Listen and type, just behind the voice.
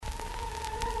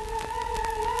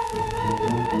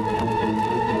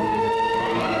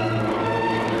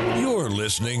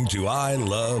listening to I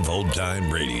Love Old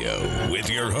Time Radio with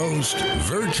your host,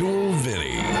 Virtual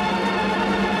Vinny.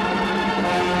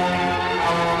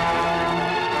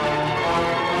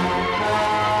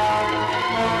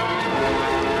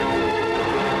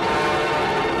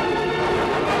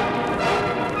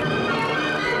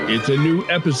 It's a new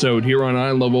episode here on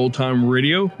I Love Old Time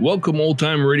Radio. Welcome, old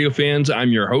time radio fans.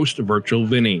 I'm your host, Virtual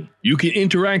Vinny. You can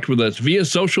interact with us via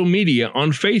social media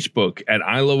on Facebook at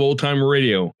I Love Old Time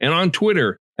Radio and on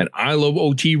Twitter at I Love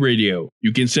OT Radio.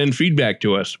 You can send feedback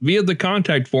to us via the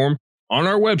contact form on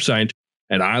our website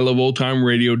at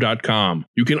iloveoldtimeradio.com.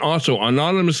 You can also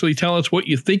anonymously tell us what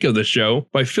you think of the show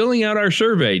by filling out our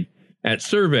survey at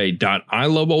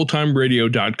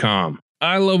survey.iloveoldtimeradio.com.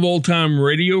 I Love Old Time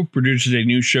Radio produces a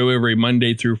new show every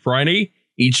Monday through Friday,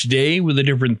 each day with a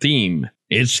different theme.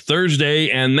 It's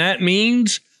Thursday, and that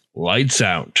means Lights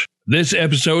Out. This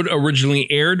episode originally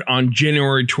aired on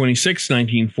January 26,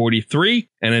 1943,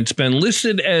 and it's been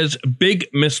listed as Big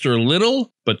Mr.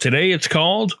 Little, but today it's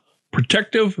called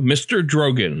Projective Mr.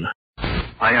 Drogen.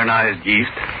 Ionized Yeast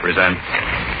presents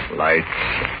Lights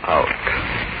Out.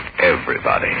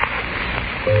 Everybody.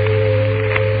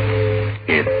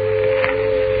 It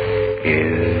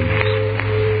is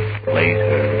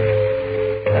later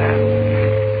than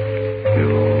you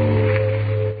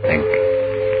think.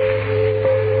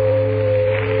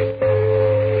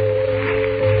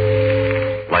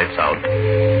 Lights Out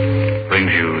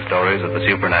brings you stories of the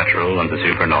supernatural and the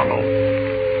supernormal,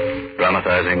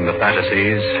 dramatizing the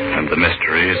fantasies and the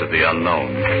mysteries of the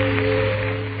unknown.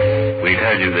 We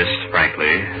tell you this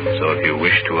frankly, so if you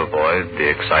wish to avoid the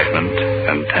excitement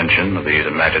and tension of these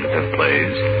imaginative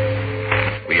plays,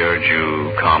 we urge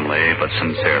you calmly but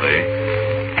sincerely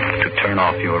to turn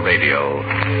off your radio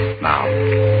now.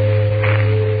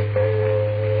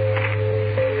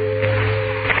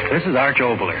 This is Arch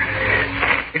Obler.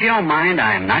 If you don't mind,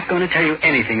 I'm not going to tell you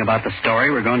anything about the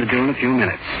story we're going to do in a few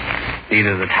minutes.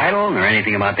 Neither the title, nor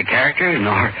anything about the characters,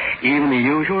 nor even the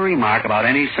usual remark about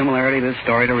any similarity of this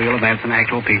story to real events and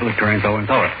actual people occurring so and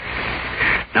so.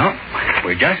 No,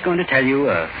 we're just going to tell you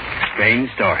a strange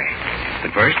story.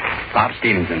 But first, Bob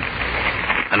Stevenson.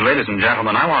 And ladies and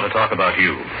gentlemen, I want to talk about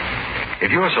you.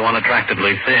 If you're so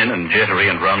unattractively thin and jittery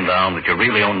and run down that you're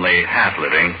really only half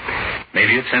living,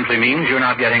 maybe it simply means you're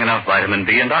not getting enough vitamin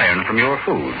B and iron from your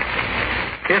food.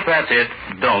 If that's it,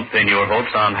 don't pin your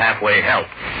hopes on halfway health.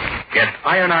 Get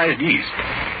ionized yeast.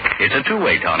 It's a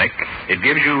two-way tonic. It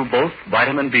gives you both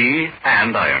vitamin B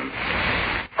and iron.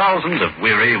 Thousands of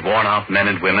weary, worn-out men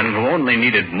and women who only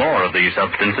needed more of these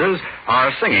substances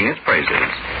are singing its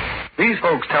praises. These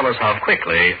folks tell us how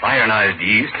quickly ionized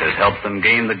yeast has helped them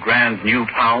gain the grand new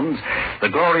pounds, the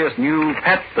glorious new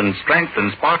pep and strength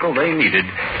and sparkle they needed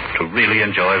to really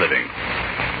enjoy living.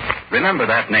 Remember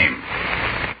that name,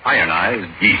 ionized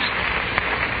yeast.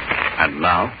 And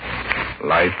now,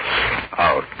 lights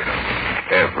out,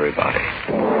 everybody.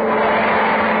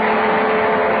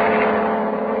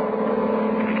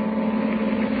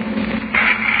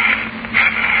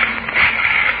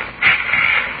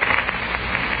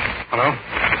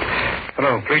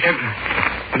 Hello, Police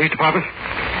Department.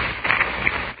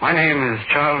 My name is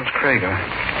Charles Krager.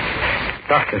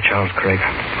 Dr. Charles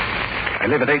Krager. I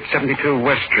live at 872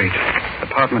 West Street,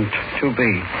 apartment 2B.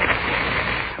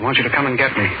 I want you to come and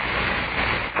get me.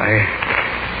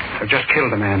 I've just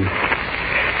killed a man.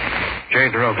 J.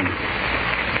 Drogen.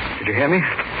 Did you hear me?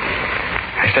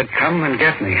 I said come and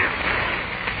get me.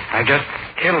 I just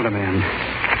killed a man.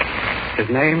 His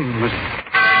name was...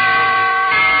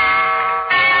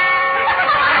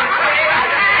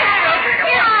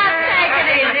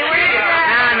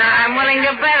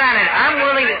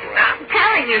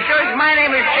 My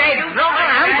name is Jay Drogen.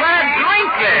 I'm going to drink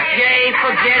this. Jay,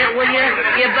 forget it, will you?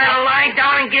 You better lie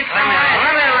down and get some rest.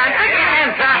 Put your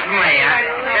hands off me. I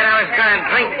said I was going to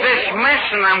drink this mess,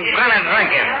 and I'm going to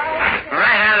drink it.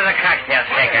 Right out of the cocktail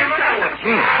shaker.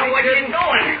 What are you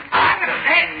doing?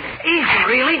 He's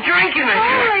really drinking it.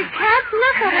 Holy cat,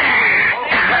 look at him.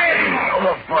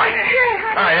 Oh, boy.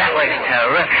 Oh, that was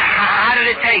terrific. How did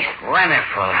it taste?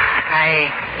 Wonderful.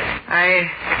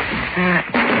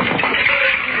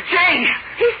 Jay!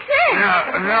 He's sick. No,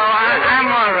 I'm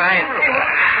all right.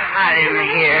 Hot in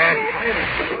here.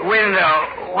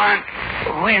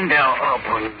 Window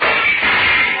open.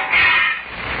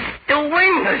 The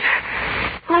windows.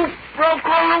 Who broke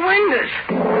all the windows?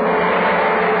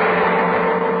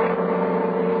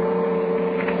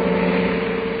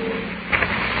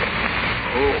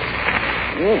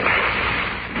 Oh,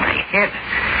 my head.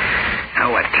 Oh,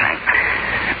 what time?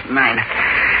 9.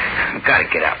 I've got to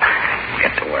get up.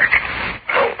 Get to work.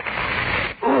 Oh.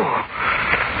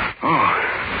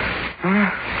 Huh?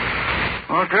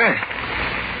 dressed.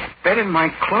 Bed in my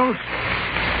clothes.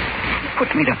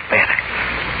 Put me to bed.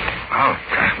 Oh, it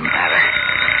doesn't matter.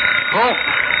 Oh,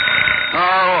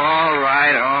 all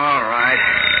right.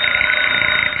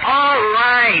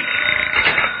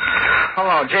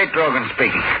 Hello, J. Drogen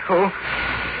speaking. Who?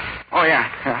 Oh, yeah.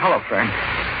 Hello, friend.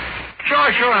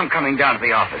 Sure, I'm coming down to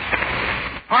the office.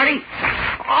 Party?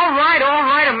 All right.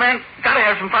 A man gotta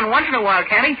have some fun once in a while,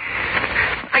 can't he?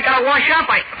 I gotta wash up.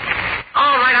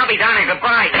 All right, I'll be down here.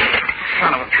 Goodbye.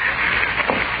 Son of a...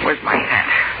 Where's my hat?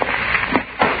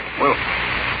 Well,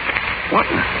 what?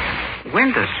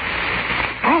 Windows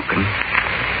broken.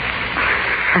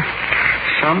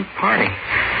 Some party.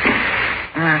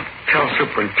 Tell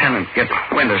superintendent get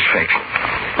windows fixed.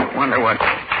 Wonder what...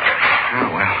 Oh,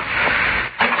 well.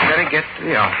 Better get to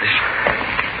the office.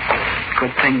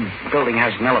 Good thing the building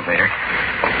has an elevator.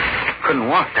 Couldn't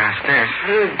walk downstairs.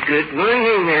 Good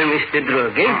morning there, Mr.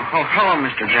 Drogen. Oh, hello,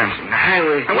 Mr. Jensen. Now,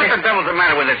 what the devil's the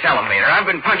matter with this elevator? I've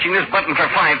been punching this button for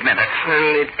 5 minutes.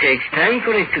 Well, it takes time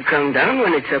for it to come down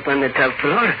when it's up on the top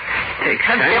floor. Takes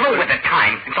The time. devil with the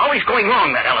time. It's always going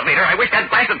wrong, that elevator. I wish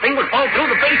that blasted thing would fall through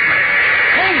the basement.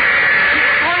 Hey!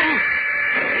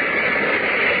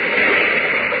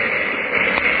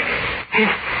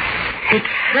 It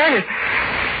fell.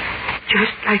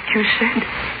 Just like you said.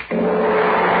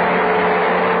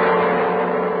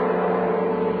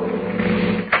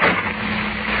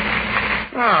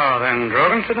 Oh, then,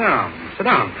 Drogen, sit down.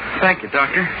 Thank you,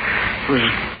 Doctor. It was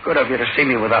good of you to see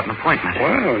me without an appointment.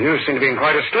 Well, you seem to be in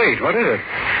quite a state. What is it?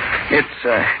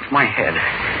 It's my head.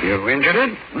 You injured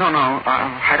it? No,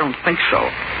 I don't think so.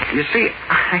 You see,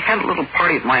 I had a little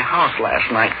party at my house last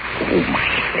night. Oh, my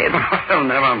head. Well,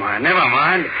 never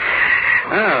mind.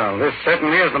 Well, this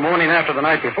certainly is the morning after the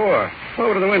night before.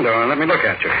 Over to the window and let me look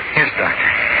at you. Yes, Doctor.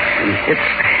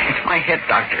 It's my head,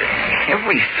 Doctor.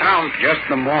 Every sound. Just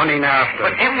the morning after.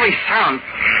 But every sound.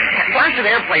 That blasted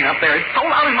airplane up there is so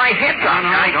loud in my head,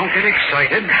 Doctor. No, don't get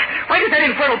excited. Why does that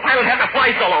infernal pilot have to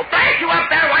fly so low? Blast you up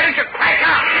there! Why don't you crack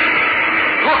up?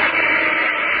 Look.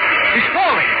 He's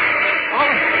falling.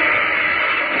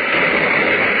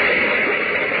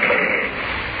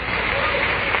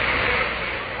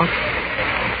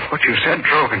 What you said,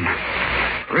 Drogen,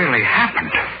 really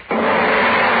happened.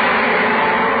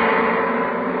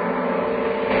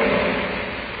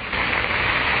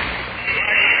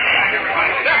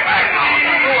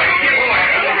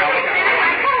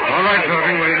 All right,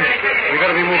 Drogen, we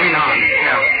got to be moving on.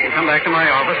 Yeah. You come back to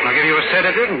my office and I'll give you a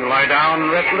sedative and lie down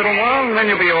and rest a little while and then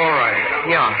you'll be all right.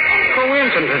 Yeah.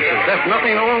 Coincidences. That's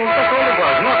nothing. That's all it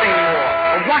was. Nothing more.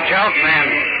 Oh, watch out, man.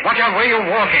 Watch out where you're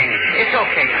walking. It's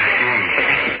okay.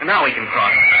 Now we can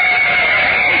cross.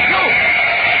 Hey, Joe!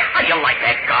 How'd you like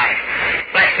that guy?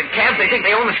 Blasted cabs, they think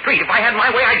they own the street. If I had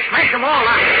my way, I'd smash them all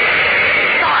up.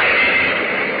 Stop!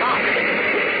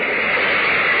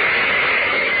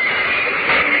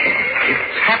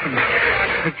 It's happened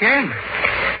again.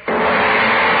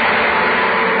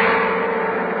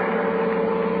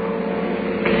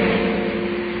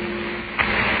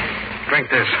 Drink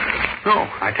this. No,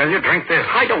 I tell you, drink this.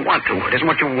 I don't want to. It isn't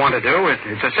what you want to do.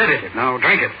 It's a sedative. Now,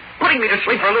 drink it. Putting me to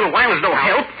sleep for a little while is no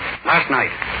help. Last night.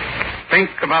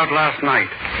 Think about last night.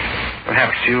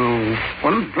 Perhaps you,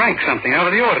 drank something out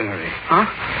of the ordinary. Huh?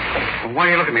 Well, why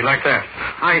do you look at me like that?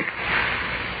 I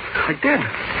did.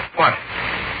 What?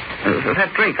 That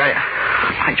drink,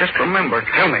 I just remembered.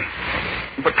 Tell me.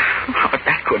 But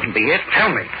that couldn't be it.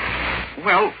 Tell me.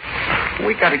 Well,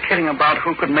 we got a kidding about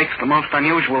who could make the most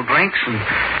unusual drinks, and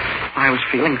I was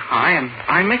feeling high, and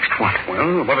I mixed one.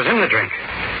 Well, what was in the drink?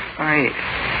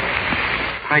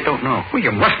 I don't know. Well,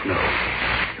 you must know.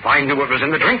 If I knew what was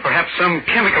in the drink, perhaps some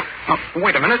chemical... Oh,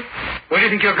 wait a minute. Where do you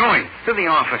think you're going? To the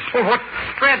office. Well, what?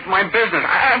 Fred, my business.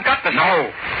 I've got to... No.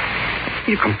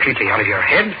 You're completely out of your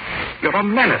head. You're a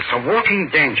menace, a walking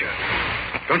danger.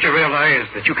 Don't you realize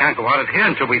that you can't go out of here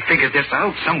until we figure this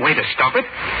out, some way to stop it?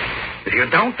 If you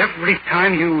don't, every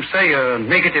time you say a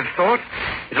negative thought,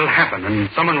 it'll happen and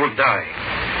someone will die.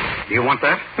 Do you want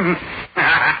that?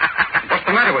 What's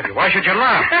the matter with you? Why should you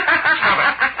laugh? Stop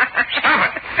it. Stop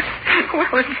it.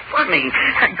 Well, it's funny.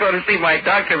 I go to see my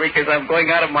doctor because I'm going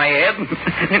out of my head,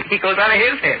 and he goes out of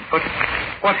his head. But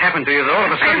what happened to you, though? All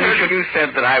of a sudden you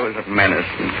said that I was a menace.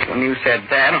 And when you said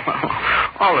that,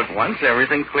 all at once,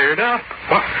 everything cleared up.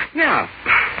 What? Yeah.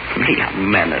 Me, a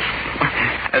menace.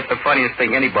 That's the funniest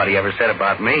thing anybody ever said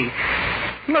about me.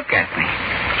 Look at me.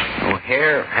 No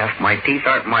hair, half my teeth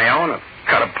aren't my own. I've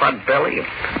got a pot belly.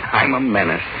 I'm a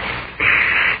menace.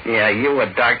 Yeah, you, a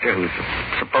doctor who's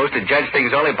supposed to judge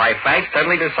things only by facts,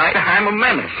 suddenly decide I'm a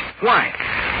menace. Why?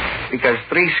 Because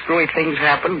 3 screwy things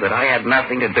happened that I had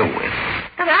nothing to do with.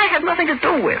 that I had nothing to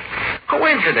do with.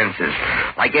 Coincidences,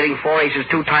 like getting 4 aces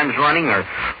 2 times running, or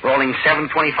rolling 7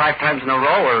 25 times in a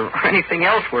row, or anything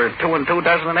else where 2 and 2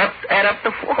 doesn't add up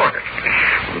to 4.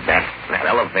 That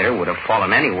elevator would have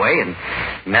fallen anyway, and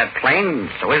that plane,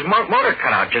 so his motor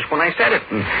cut out just when I said it.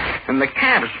 And the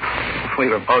cabs, we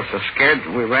were both so scared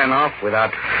that we ran off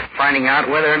without finding out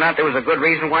whether or not there was a good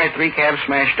reason why 3 cabs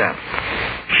smashed up.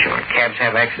 Sure, cabs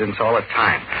have accidents all the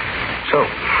time. So,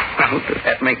 well, does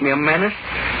that make me a menace?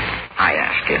 I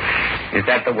ask you, is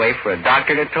that the way for a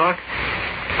doctor to talk?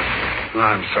 No,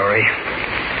 I'm sorry.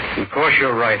 Of course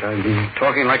you're right. I'm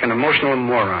talking like an emotional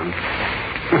moron.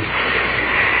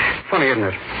 Funny, isn't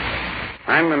it?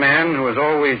 I'm the man who has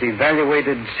always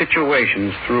evaluated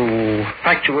situations through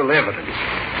factual evidence.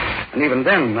 And even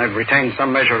then, I've retained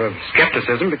some measure of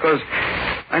skepticism because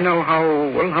I know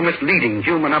how misleading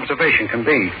human observation can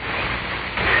be.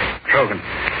 Drogen,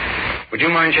 would you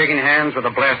mind shaking hands with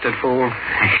a blasted fool?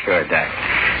 Sure, Doc.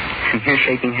 And you're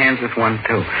shaking hands with one,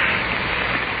 too.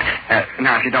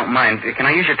 Now, if you don't mind, can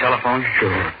I use your telephone?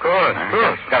 Sure. Of course.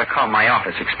 Got to call my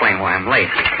office, explain why I'm late.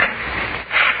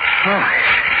 Oh,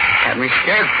 had me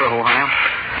scared for a while.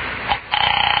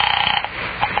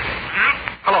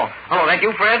 Hello, that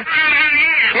you, Fred?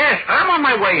 Yes, I'm on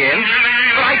my way in.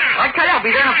 But I tell you, I'll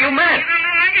be there in a few minutes.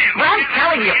 But I'm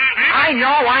telling you, I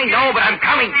know, but I'm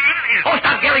coming. Oh,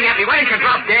 stop yelling at me. Why didn't you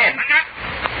drop dead?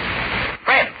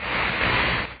 Fred.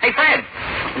 Hey, Fred.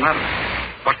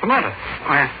 What's the matter?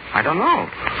 I don't know.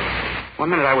 1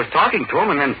 minute I was talking to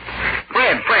him, and then...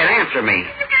 Fred, answer me.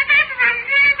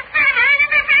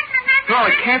 No,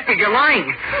 it can't be. You're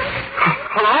lying.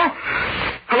 Hello?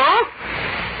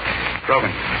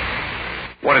 Drogen,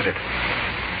 what is it?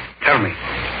 Tell me.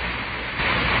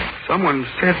 Someone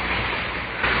said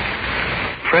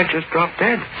Fred just dropped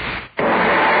dead.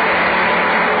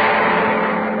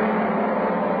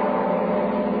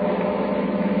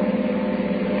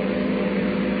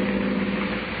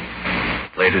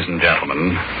 Ladies and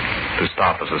gentlemen, to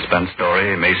stop a suspense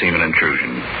story may seem an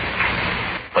intrusion.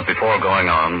 But before going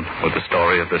on with the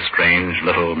story of this strange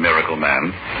little miracle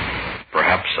man,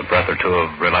 perhaps a breath or two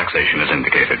of relaxation is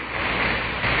indicated.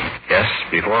 Yes,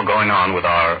 before going on with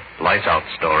our lights-out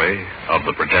story of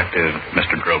the Projective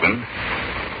Mr. Drogen,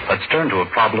 let's turn to a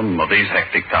problem of these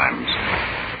hectic times.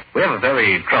 We have a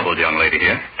very troubled young lady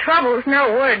here. Trouble's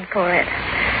no word for it.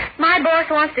 My boss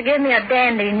wants to give me a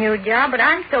dandy new job, but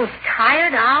I'm so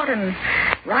tired out and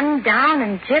run down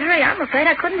and jittery, I'm afraid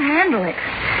I couldn't handle it.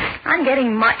 I'm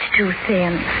getting much too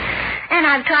thin. And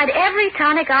I've tried every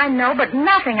tonic I know, but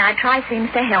nothing I try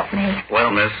seems to help me. Well,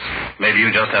 miss, maybe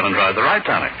you just haven't tried the right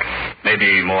tonic.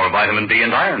 Maybe more vitamin D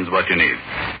and iron's what you need.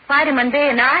 Vitamin D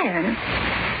and iron?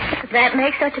 Does that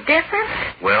make such a difference?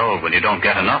 Well, when you don't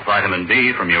get enough vitamin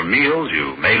D from your meals,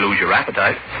 you may lose your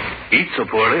appetite, eat so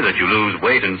poorly that you lose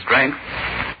weight and strength,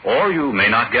 or you may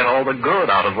not get all the good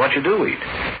out of what you do eat.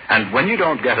 And when you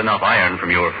don't get enough iron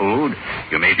from your food,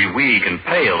 you may be weak and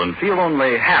pale and feel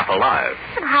only half alive.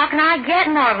 But how can I get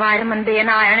more vitamin D and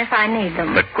iron if I need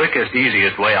them? The quickest,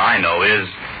 easiest way I know is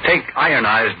take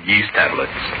ironized yeast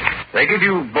tablets. They give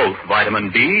you both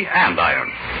vitamin D and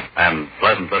iron. And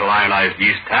pleasant little ironized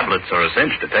yeast tablets are a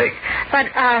cinch to take.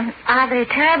 But, are they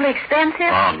terribly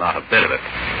expensive? Oh, not a bit of it.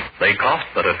 They cost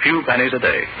but a few pennies a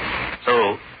day.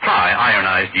 So try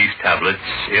ironized yeast tablets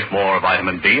if more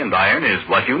vitamin D and iron is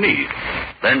what you need.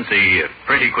 Then see if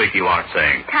pretty quick you aren't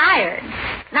saying. Tired?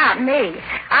 Not me.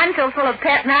 I'm so full of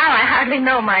pep now I hardly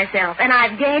know myself, and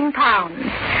I've gained pounds.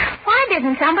 Why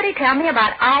didn't somebody tell me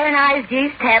about ironized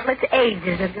yeast tablets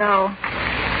ages ago?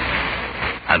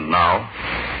 And now,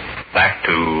 back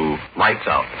to lights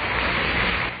out.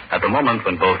 At the moment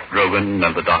when both Drogen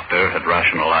and the doctor had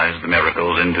rationalized the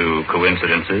miracles into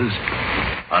coincidences,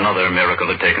 another miracle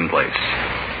had taken place.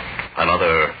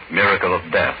 Another miracle of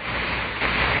death.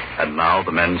 And now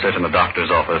the men sit in the doctor's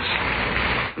office,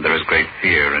 and there is great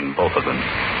fear in both of them.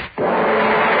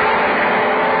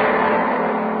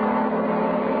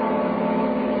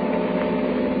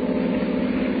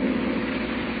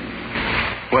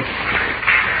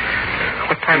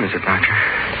 What time is it, Doctor?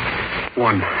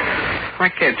 1. I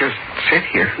can't just sit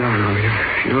here.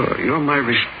 No, you're my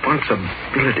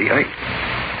responsibility.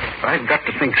 I've got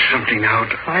to think something out.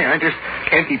 I just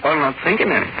can't keep on not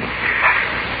thinking anything.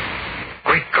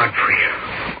 Great Godfrey.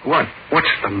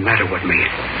 What's the matter with me?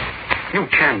 You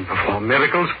can perform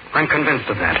miracles. I'm convinced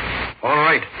of that. All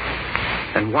right.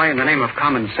 Then why in the name of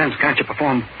common sense can't you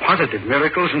perform positive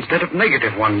miracles instead of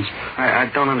negative ones? I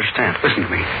don't understand. Listen to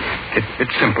me.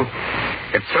 It's simple.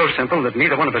 It's so simple that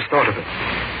neither one of us thought of it.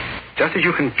 Just as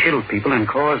you can kill people and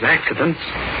cause accidents,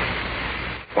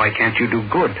 why can't you do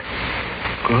good?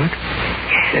 Good?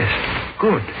 Yes.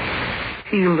 Good.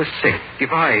 Heal the sick.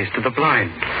 Give eyes to the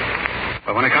blind.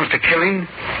 But when it comes to killing,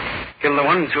 kill the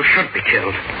ones who should be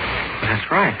killed. That's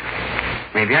right.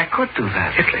 Maybe I could do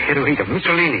that. Hitler,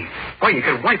 Mussolini. Why, you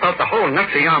could wipe out the whole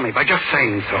Nazi army by just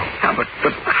saying so. Yeah, but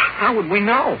how would we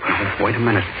know? Wait a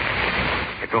minute.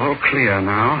 It's all clear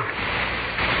now.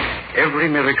 Every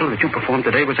miracle that you performed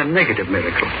today was a negative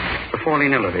miracle. The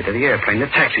falling elevator, the airplane,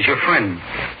 the taxis, your friend.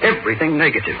 Everything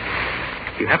negative.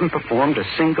 You haven't performed a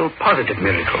single positive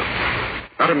miracle.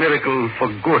 Not a miracle for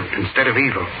good instead of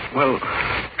evil. Well,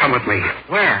 come with me.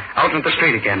 Where? Out into the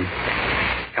street again.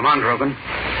 Come on, Drogen.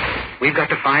 We've got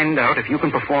to find out if you can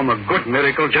perform a good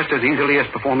miracle just as easily as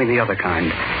performing the other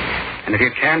kind. And if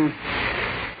you can,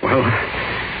 well,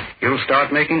 you'll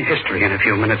start making history in a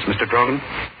few minutes, Mr. Drogen.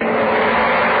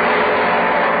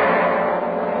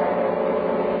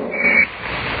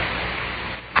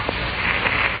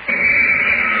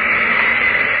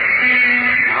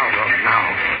 Now, Drogen, now.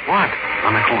 What?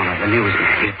 On the corner, the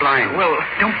newsman. He's blind. Well,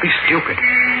 don't be stupid.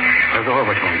 I'll go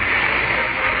over to him.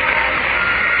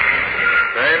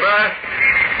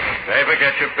 Paper,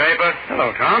 get your paper.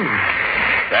 Hello, Tom.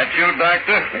 That you,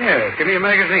 Doctor? Yes, give me a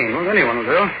magazine. Well, anyone will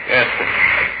do. Yes, sir.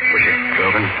 Wish it,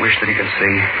 Drogen. Wish that he could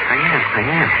see. I am.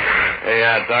 Hey,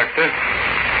 Doctor.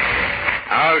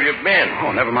 How have you been?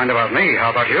 Oh, never mind about me.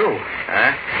 How about you?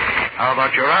 Huh? How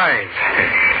about your eyes?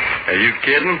 Are you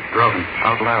kidding? Drogen,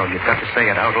 out loud. You've got to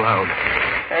say it out loud.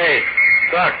 Hey,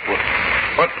 Doc,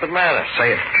 what's the matter?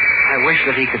 Say it. I wish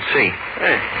that he could see.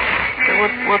 Hey,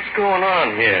 what's going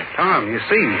on here? Tom, you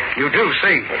see. You do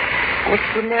see. What's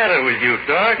the matter with you,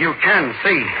 Doc? You can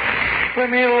see. Let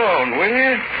me alone, will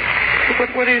you?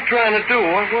 What are you trying to do?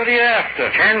 What are you after?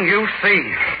 Can you see?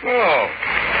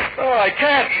 Oh, I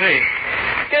can't see.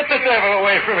 Get the devil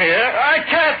away from here. I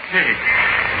can't see.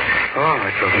 All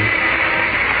right, Drogen.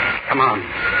 Come on.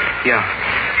 Yeah.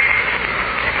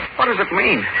 What does it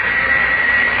mean?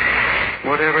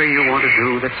 Whatever you want to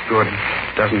do that's good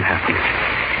doesn't happen.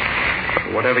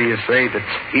 But whatever you say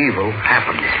that's evil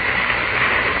happens.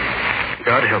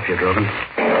 God help you, Drogen.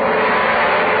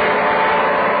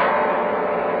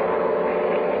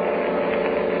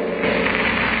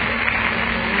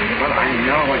 Well, I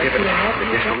know I did it.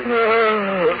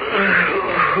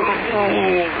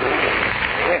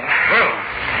 Well,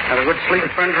 had a good sleep,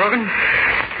 friend Drogen?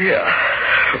 Yeah.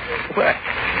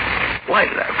 Why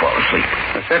did I fall asleep?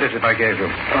 I said it if I gave you.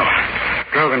 Oh.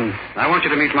 Drogen, I want you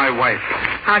to meet my wife.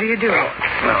 How do you do?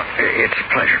 Well, it's a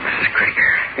pleasure, Mrs. Krieger.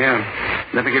 Yeah.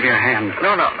 Let me give you a hand.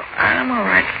 No. I'm all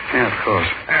right. Yeah, of course.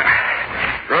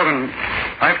 Drogen,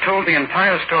 I've told the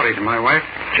entire story to my wife.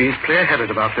 She's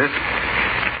clear-headed about this.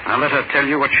 I'll let her tell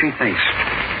you what she thinks.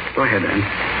 Go ahead, Anne.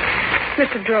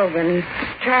 Mr. Drogen,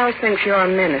 Charles thinks you're a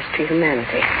menace to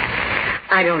humanity.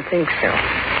 I don't think so.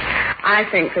 I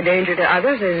think the danger to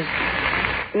others is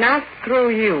not through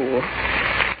you,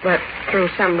 but through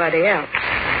somebody else.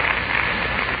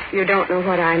 You don't know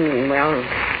what I mean. Well,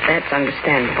 that's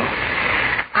understandable.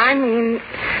 I mean,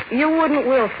 you wouldn't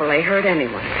willfully hurt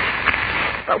anyone.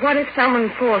 But what if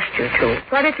someone forced you to?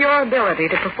 What if your ability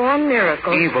to perform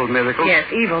miracles... Evil miracles? Yes,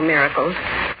 evil miracles,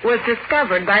 was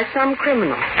discovered by some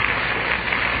criminal?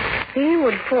 He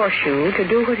would force you to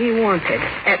do what he wanted,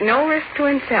 at no risk to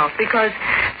himself, because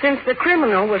since the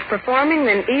criminal was performing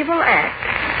an evil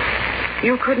act,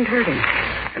 you couldn't hurt him.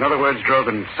 In other words,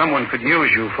 Drogen, someone could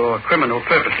use you for criminal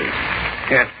purposes.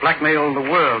 Yes, blackmail the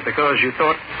world because you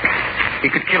thought he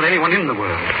could kill anyone in the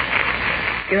world.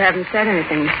 You haven't said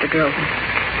anything, Mr. Drogen.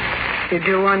 You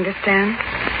do understand?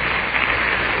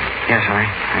 Yes, I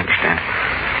understand.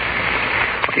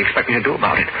 What do you expect me to do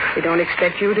about it? We don't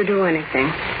expect you to do anything.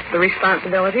 The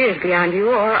responsibility is beyond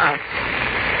you or us.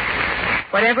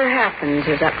 Whatever happens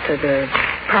is up to the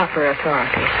proper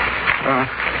authorities.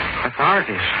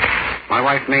 Authorities? My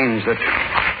wife means that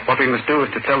what we must do is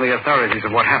to tell the authorities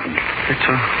of what happened. It's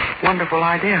a wonderful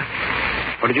idea.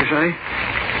 What did you say?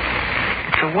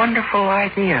 It's a wonderful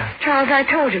idea. Charles, I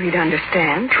told you he'd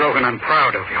understand. Drogen, I'm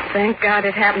proud of you. Thank God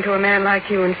it happened to a man like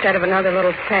you instead of another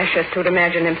little fascist who'd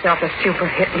imagined himself a super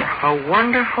Hitler. A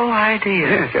wonderful idea.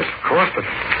 Yes, of course, but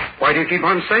why do you keep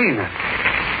on saying that?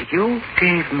 You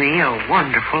gave me a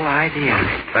wonderful idea.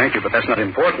 Thank you, but that's not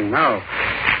important now.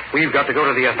 We've got to go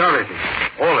to the authorities.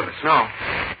 All of us. No.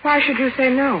 Why should you say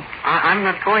no? I'm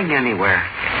not going anywhere.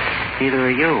 Neither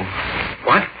are you.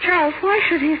 What? Charles, why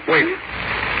should he say... Wait.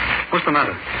 What's the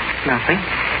matter? Nothing.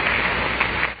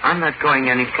 I'm not going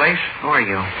anyplace, or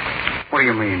you. What do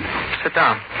you mean? Sit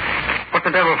down. What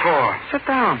the devil for? Sit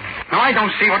down. No, I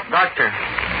don't see what... Doctor,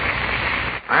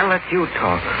 I let you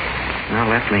talk. Now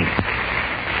let me.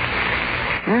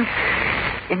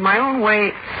 In my own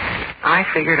way, I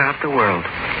figured out the world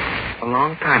a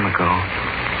long time ago.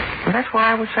 And that's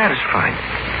why I was satisfied.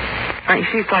 Now, you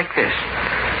see, it's like this.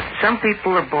 Some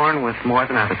people are born with more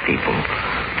than other people.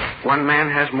 One man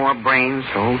has more brains,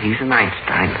 so he's an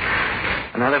Einstein.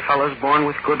 Another fellow's born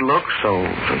with good looks, so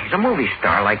he's a movie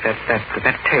star like that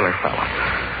Taylor fella.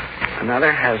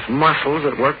 Another has muscles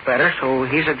that work better, so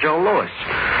he's a Joe Louis.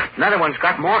 Another one's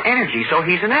got more energy, so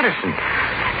he's an Edison.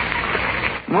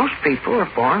 Most people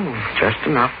are born with just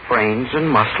enough brains and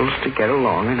muscles to get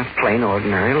along in a plain,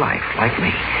 ordinary life, like me.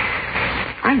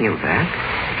 I knew that.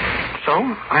 So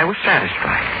I was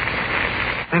satisfied.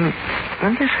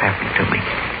 Then this happened to me.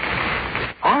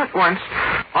 All at once,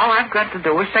 all I've got to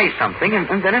do is say something,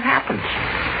 and then it happens.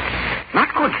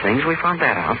 Not good things, we found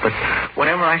that out, but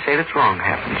whatever I say that's wrong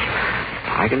happens.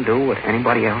 I can do what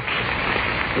anybody else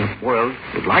in the world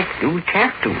would like to do,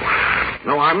 can't do.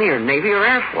 No Army or Navy or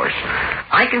Air Force.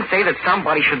 I can say that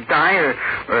somebody should die or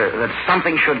that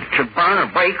something should burn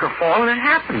or break or fall, and it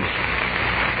happens.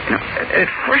 You know, at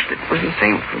first it was the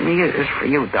same for me as for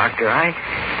you, Doctor.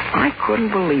 I couldn't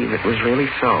believe it was really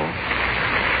so.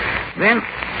 Then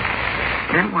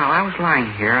while I was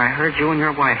lying here, I heard you and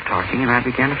your wife talking, and I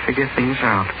began to figure things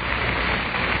out.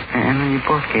 And then you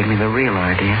both gave me the real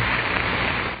idea.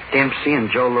 Dempsey and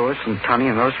Joe Louis and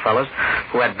Tunney and those fellas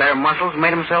who had better muscles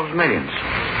made themselves millions.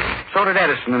 So did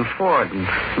Edison and Ford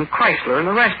and Chrysler and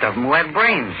the rest of them who had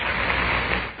brains.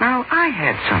 Now, I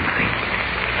had something.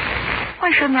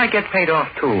 Why shouldn't I get paid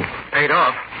off, too? Paid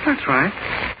off? That's right.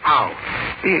 How?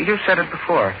 You said it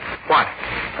before. What?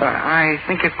 I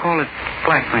think you call it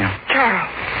blackmail.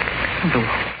 Charles.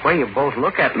 The way you both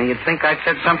look at me, you'd think I'd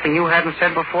said something you hadn't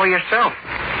said before yourself.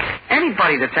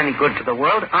 Anybody that's any good to the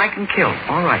world, I can kill.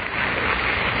 All right.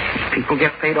 People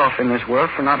get paid off in this world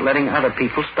for not letting other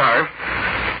people starve,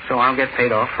 so I'll get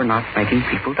paid off for not making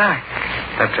people die.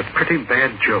 That's a pretty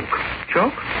bad joke.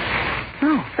 Joke?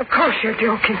 No. Of course you're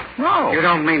joking. No. You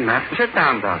don't mean that. Sit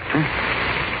down, Doctor.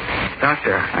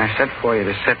 Doctor, I said for you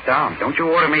to sit down. Don't you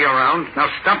order me around. Now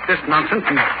stop this nonsense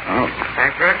and... Oh. I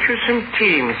brought you some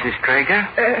tea, Mrs. Krager.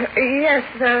 Yes,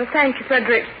 thank you,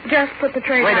 Frederick. Just put the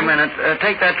tray Wait down. a minute.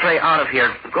 Take that tray out of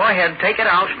here. Go ahead. Take it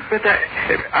out. But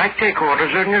I take orders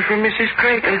only from Mrs.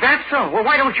 Krager. Is that so? Well,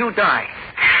 why don't you die?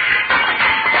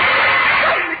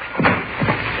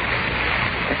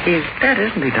 He's dead,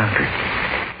 isn't he, Doctor?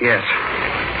 Yes.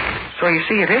 So you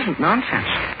see, it isn't nonsense.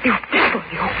 You devil,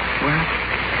 you. Well,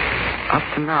 up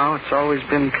to now, it's always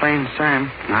been plain Sam.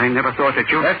 I never thought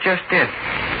that you... That's just it.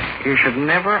 You should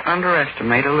never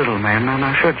underestimate a little man,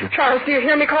 now should you? Charles, do you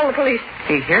hear me? Call the police.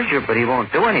 He hears you, but he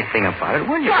won't do anything about it,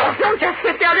 will you? Charles, don't just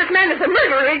sit there. This man is a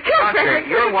murderer. He killed Doctor, Frederick.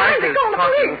 your wife is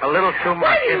talking a little too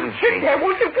much, isn't she?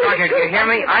 Won't you please? Doctor, do you hear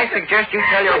me? I suggest you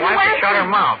tell your wife to shut her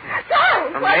mouth.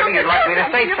 Charles, Or maybe you'd like me to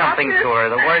say something to her,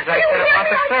 the words I said about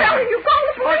the servant.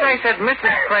 Suppose I said,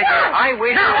 Mrs. Krager, I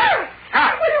wish...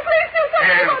 Stop. Will you please do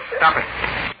something about this? Stop it.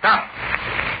 Stop.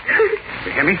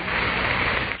 You hear me?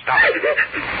 Stop it.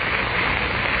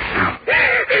 Now,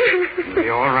 it'll be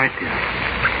all right, dear.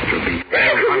 It'll be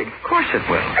all right. Of course it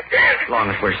will. As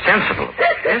long as we're sensible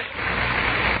about this.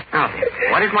 Now, dear,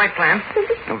 what is my plan?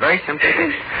 Well, very simple.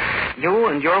 This.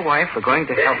 You and your wife are going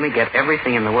to help me get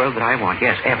everything in the world that I want.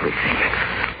 Yes, everything.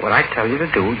 What I tell you to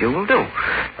do, you will do.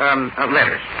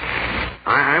 Letters.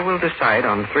 I will decide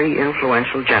on 3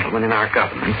 influential gentlemen in our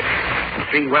government and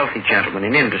 3 wealthy gentlemen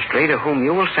in industry to whom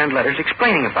you will send letters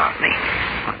explaining about me.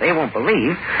 Now, they won't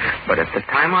believe, but at the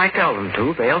time I tell them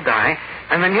to, they'll die,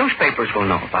 and the newspapers will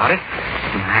know about it.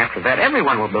 And after that,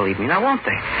 everyone will believe me, now won't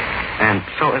they? And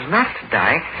so as not to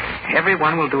die,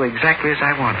 everyone will do exactly as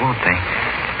I want, won't they?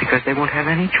 Because they won't have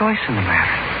any choice in the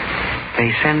matter. They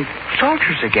send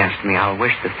soldiers against me. I'll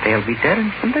wish that they'll be dead,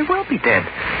 and they will be dead.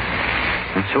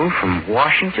 And soon from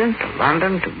Washington to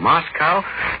London to Moscow,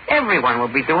 everyone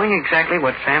will be doing exactly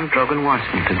what Sam Drogen wants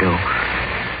them to do.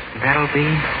 That'll be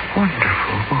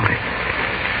wonderful, won't it?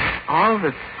 All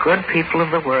the good people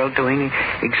of the world doing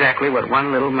exactly what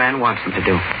one little man wants them to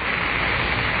do.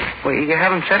 Well, you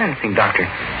haven't said anything, Doctor.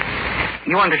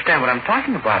 You understand what I'm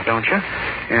talking about, don't you?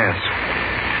 Yes.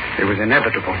 It was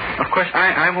inevitable. Of course,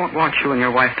 I won't want you and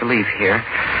your wife to leave here.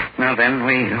 Now then,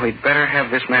 we'd better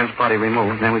have this man's body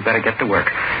removed, and then we'd better get to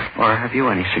work. Or have you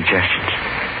any suggestions?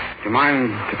 Do you mind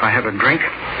if I have a drink?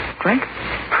 Drink?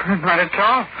 Not at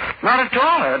all. Not at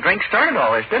all. A drink started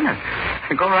all this, didn't it?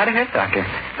 Go right ahead, Doctor.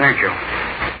 Thank you.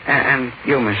 And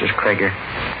you, Mrs. Krager,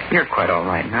 you're quite all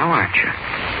right now, aren't you?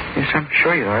 Yes, I'm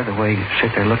sure you are, the way you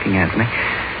sit there looking at me.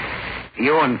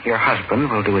 You and your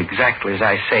husband will do exactly as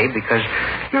I say because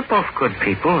you're both good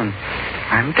people and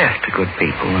I'm deaf to good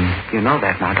people, and you know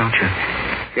that now, don't you?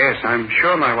 Yes, I'm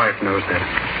sure my wife knows that.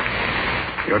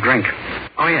 Your drink.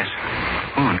 Oh, yes.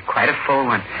 Oh, and quite a full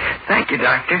one. Thank you,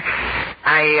 Doctor.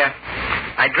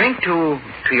 I drink to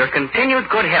your continued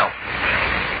good health.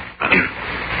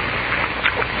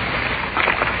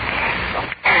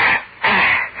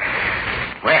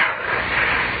 Well,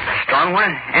 a strong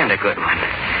one and a good one.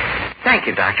 Thank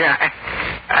you, Doctor.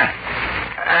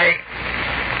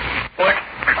 What?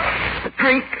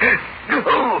 Drink.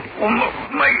 Oh,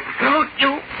 my throat.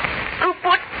 You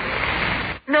what?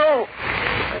 No.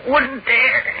 Wouldn't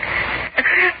dare.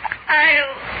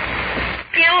 I'll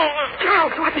kill.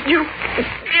 Charles, what did you...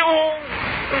 Kill.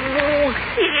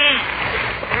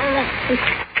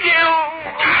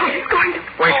 Charles, he's going to...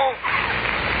 Wait.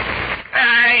 I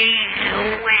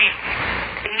wait.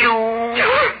 You.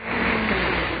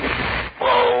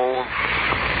 Both.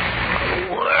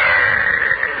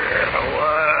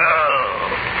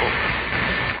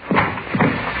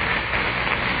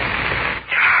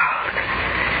 Charles,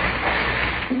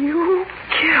 you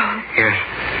killed... Yes.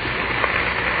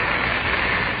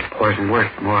 Poison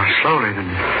worked more slowly than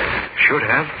it should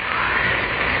have.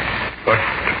 But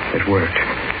it worked.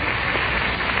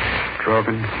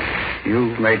 Drogen,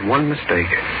 you made one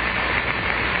mistake.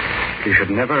 You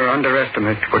should never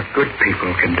underestimate what good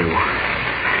people can do.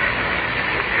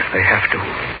 If they have to.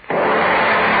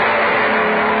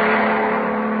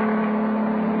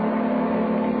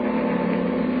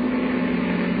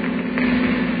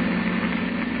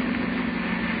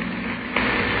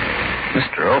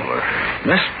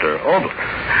 Mr. Obler.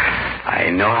 I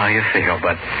know how you feel,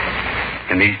 but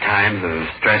in these times of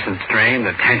stress and strain,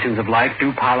 the tensions of life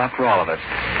do pile up for all of us.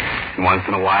 And once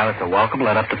in a while, it's a welcome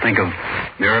let up to think of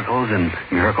miracles and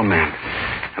miracle men.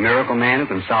 A miracle man who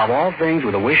can solve all things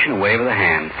with a wish and a wave of the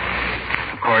hand.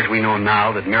 Of course, we know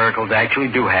now that miracles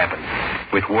actually do happen,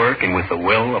 with work and with the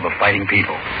will of a fighting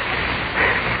people.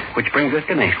 Which brings us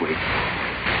to next week.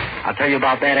 I'll tell you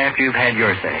about that after you've had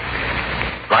your say.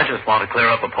 I just want to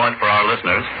clear up a point for our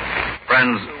listeners.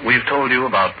 Friends, we've told you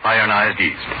about ironized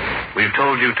yeast. We've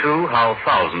told you, too, how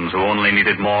thousands who only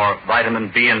needed more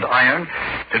vitamin B and iron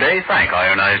today thank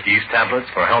ironized yeast tablets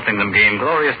for helping them gain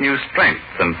glorious new strength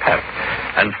and pep,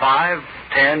 and 5,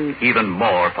 10, even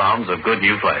more pounds of good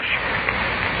new flesh.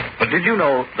 But did you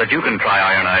know that you can try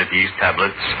ironized yeast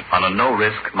tablets on a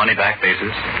no-risk, money-back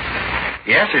basis?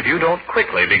 Yes, if you don't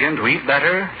quickly begin to eat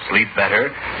better, sleep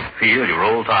better, feel your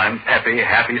old-time, peppy,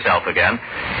 happy self again.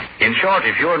 In short,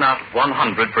 if you're not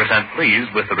 100%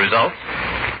 pleased with the results,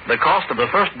 the cost of the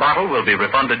first bottle will be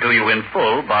refunded to you in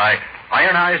full by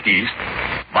Ironized Yeast,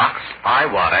 Box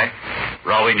IY,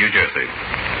 Rahway, New Jersey.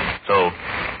 So,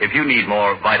 if you need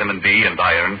more vitamin B and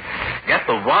iron, get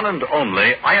the one and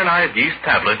only Ironized Yeast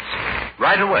tablets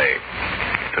right away,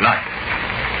 tonight.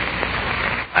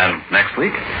 And next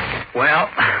week? Well,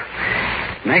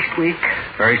 next week,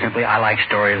 very simply, I like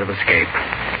stories of escape.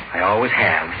 I always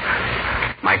have.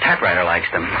 My typewriter likes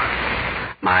them.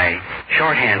 My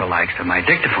shorthand likes them. My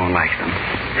dictaphone likes them.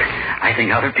 I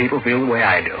think other people feel the way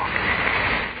I do.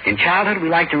 In childhood, we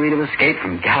like to read of escape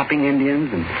from galloping Indians,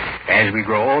 and as we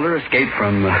grow older, escape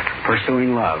from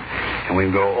pursuing love. And we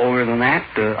grow older than that,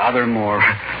 other more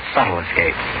subtle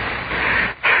escape.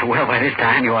 Well, by this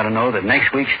time, you ought to know that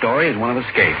next week's story is one of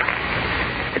escape.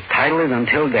 Its title is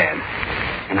Until Dead,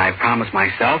 and I promise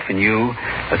myself and you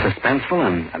a suspenseful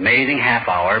and amazing half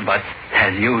hour, but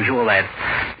as usual, that's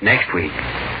next week.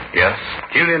 Yes,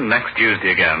 tune in next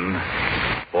Tuesday again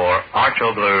for Arch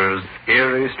Obler's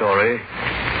eerie story,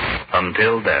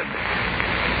 Until Dead.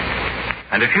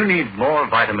 And if you need more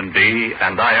vitamin B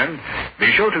and iron,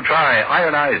 be sure to try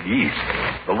ironized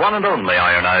yeast, the one and only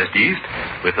ironized yeast,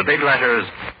 with the big letters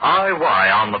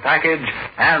IY on the package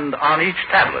and on each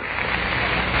tablet.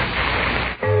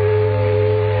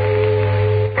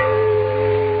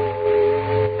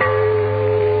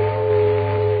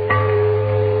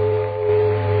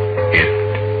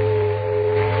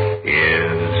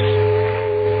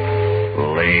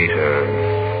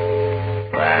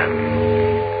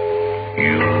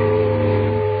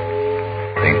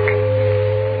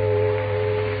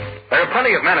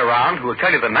 Of men around who will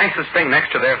tell you the nicest thing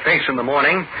next to their face in the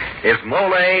morning is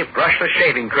Mole Brushless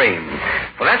Shaving Cream.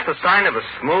 Well, that's the sign of a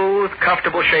smooth,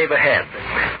 comfortable shave ahead.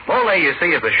 Mole, you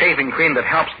see, is a shaving cream that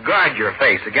helps guard your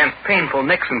face against painful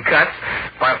nicks and cuts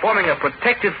by forming a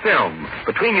protective film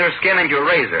between your skin and your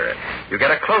razor. You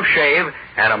get a close shave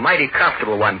and a mighty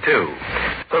comfortable one, too.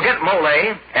 So get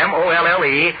Mole,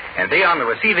 M-O-L-L-E, and be on the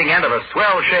receiving end of a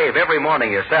swell shave every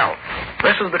morning yourself.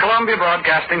 This is the Columbia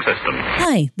Broadcasting System.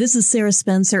 Hi, this is Sarah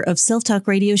Spencer of Self Talk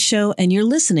Radio Show, and you're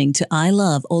listening to I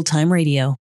Love Old Time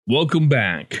Radio. Welcome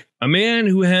back. A man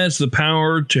who has the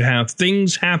power to have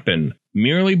things happen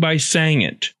merely by saying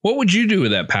it. What would you do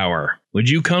with that power? Would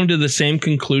you come to the same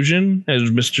conclusion as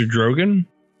Mr. Drogen?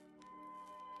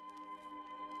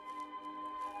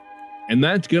 And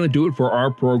that's going to do it for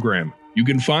our program. You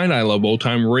can find I Love Old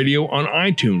Time Radio on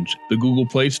iTunes, the Google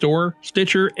Play Store,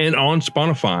 Stitcher, and on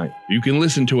Spotify. You can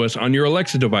listen to us on your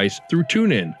Alexa device through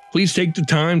TuneIn. Please take the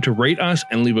time to rate us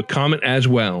and leave a comment as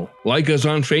well. Like us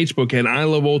on Facebook at I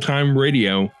Love Old Time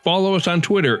Radio. Follow us on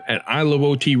Twitter at I Love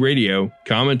OT Radio.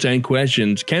 Comments and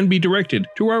questions can be directed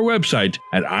to our website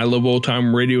at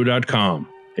iloveoldtimeradio.com.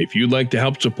 If you'd like to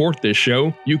help support this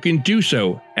show, you can do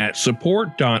so at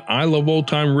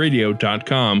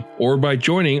support.iloveoldtimeradio.com or by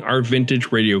joining our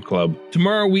Vintage Radio Club.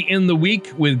 Tomorrow we end the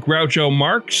week with Groucho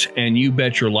Marx and You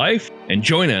Bet Your Life, and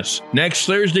join us next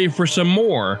Thursday for some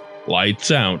more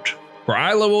Lights Out. For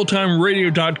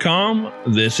iloveoldtimeradio.com,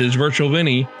 this is Virtual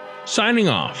Vinny, signing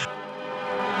off.